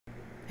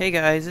Hey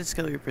guys, it's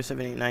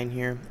SkillReaper789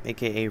 here,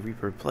 aka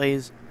Reaper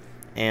Plays,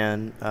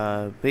 and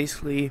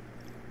basically,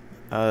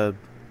 I'm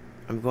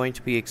going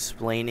to be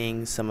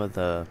explaining some of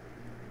the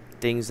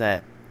things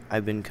that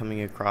I've been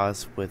coming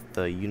across with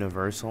the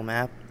universal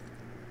map.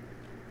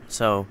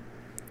 So,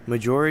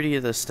 majority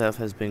of the stuff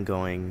has been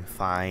going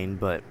fine,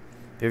 but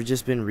there've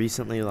just been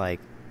recently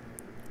like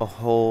a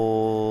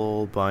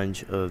whole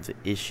bunch of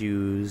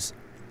issues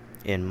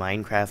in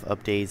Minecraft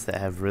updates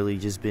that have really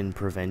just been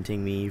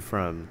preventing me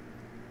from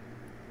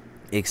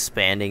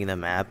expanding the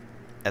map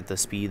at the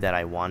speed that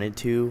I wanted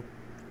to.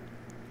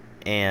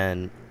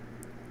 And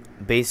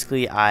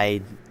basically I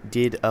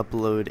did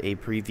upload a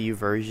preview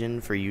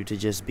version for you to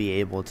just be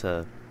able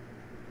to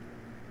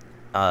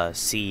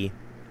see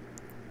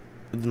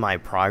my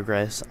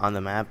progress on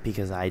the map,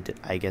 because I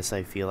guess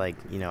I feel like,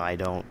 you know, I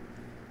don't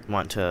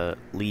want to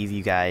leave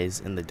you guys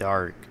in the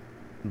dark,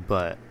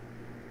 but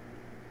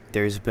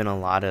there's been a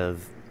lot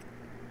of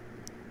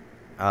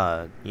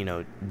you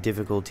know,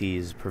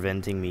 difficulties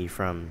preventing me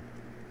from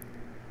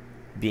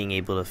being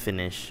able to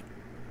finish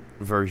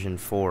version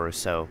 4.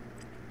 So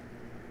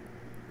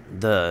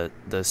the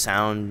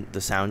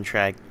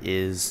soundtrack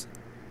is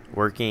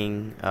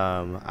working.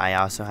 I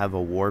also have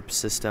a warp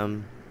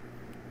system,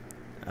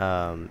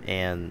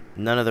 and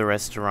none of the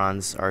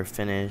restaurants are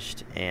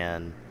finished,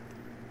 and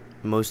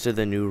most of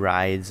the new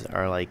rides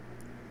are like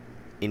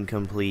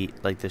incomplete.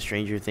 Like the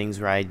Stranger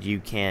Things ride, you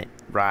can't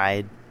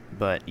ride,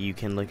 but you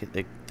can look at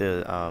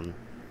the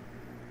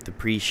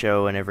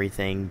pre-show and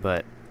everything.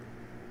 But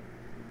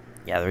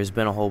yeah, there's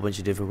been a whole bunch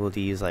of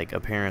difficulties. Like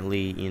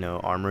apparently, you know,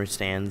 armor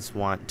stands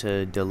want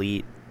to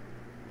delete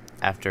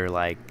after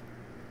like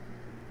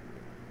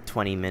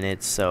 20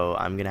 minutes, so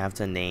I'm gonna have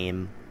to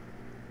name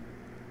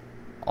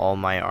all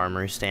my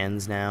armor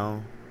stands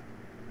now.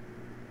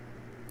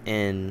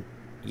 And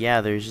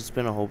yeah, there's just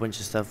been a whole bunch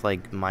of stuff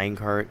like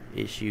minecart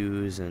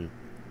issues, and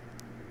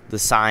the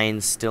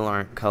signs still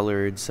aren't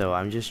colored, so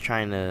I've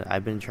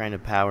been trying to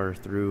power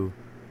through,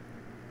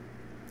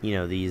 you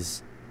know,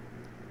 these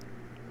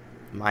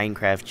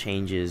Minecraft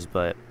changes,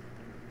 but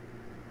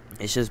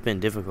it's just been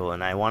difficult.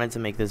 And I wanted to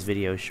make this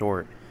video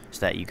short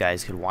so that you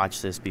guys could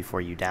watch this before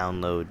you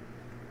download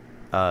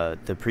the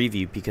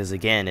preview, because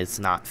again, it's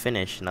not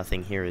finished.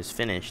 Nothing here is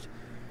finished.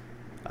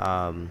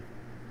 But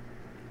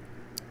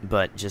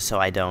just so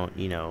I don't,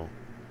 you know,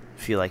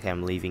 feel like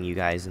I'm leaving you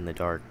guys in the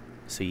dark,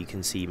 so you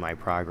can see my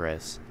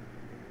progress.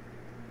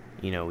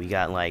 You know, we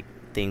got like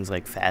things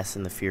like Fast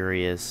and the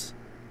Furious,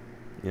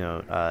 you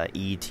know,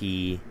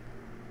 E.T.,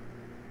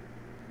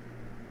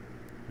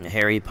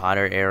 Harry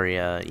Potter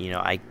area. You know,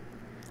 I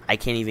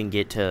can't even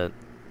get to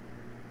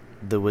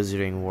the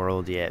Wizarding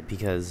World yet,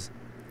 because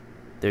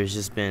there's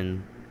just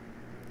been,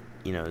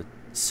 you know,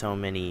 so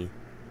many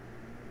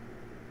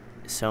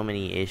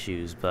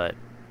issues. But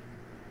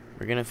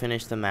we're gonna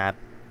finish the map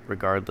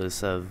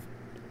regardless of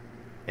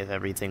if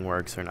everything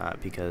works or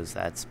not, because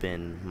that's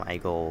been my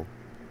goal.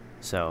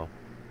 So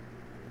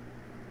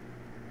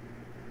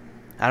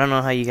I don't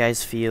know how you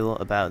guys feel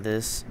about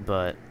this,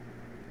 but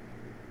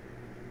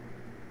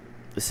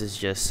this is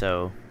just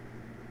so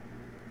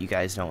you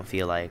guys don't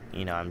feel like,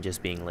 you know, I'm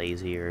just being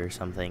lazy or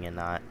something and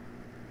not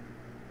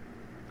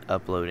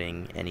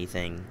uploading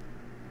anything.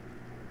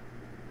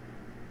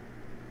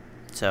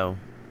 So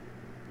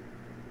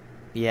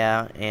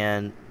yeah,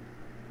 and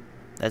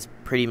that's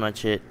pretty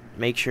much it.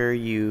 Make sure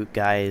you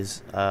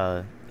guys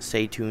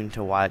stay tuned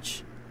to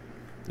watch,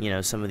 you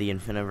know, some of the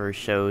Infiniverse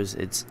shows.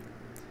 It's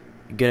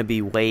gonna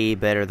be way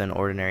better than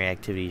Ordinary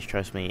Activities,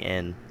 trust me.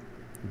 And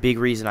big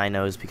reason I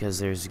know is because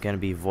there's gonna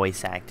be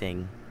voice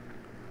acting,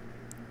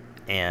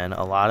 and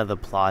a lot of the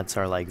plots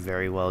are like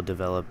very well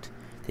developed.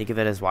 Think of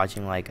it as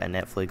watching like a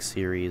Netflix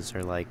series,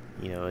 or like,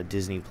 you know, a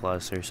Disney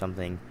Plus or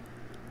something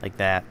like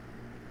that,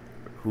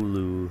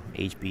 Hulu,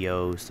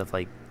 HBO, stuff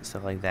like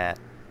that.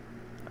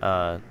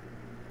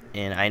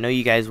 And I know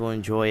you guys will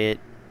enjoy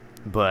it,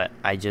 but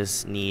I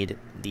just need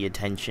the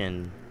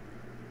attention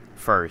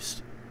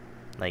first.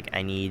 Like,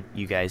 I need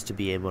you guys to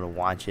be able to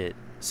watch it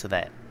so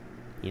that,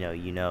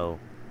 you know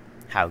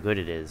how good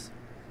it is.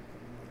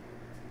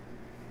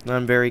 And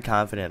I'm very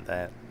confident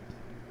that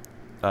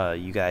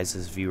you guys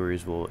as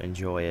viewers will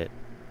enjoy it,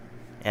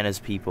 and as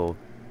people,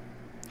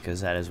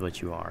 because that is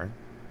what you are.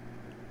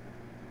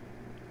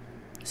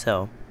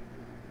 So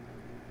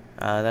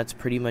that's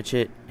pretty much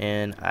it,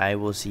 and I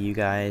will see you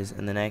guys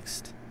in the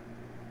next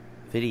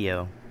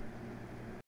video.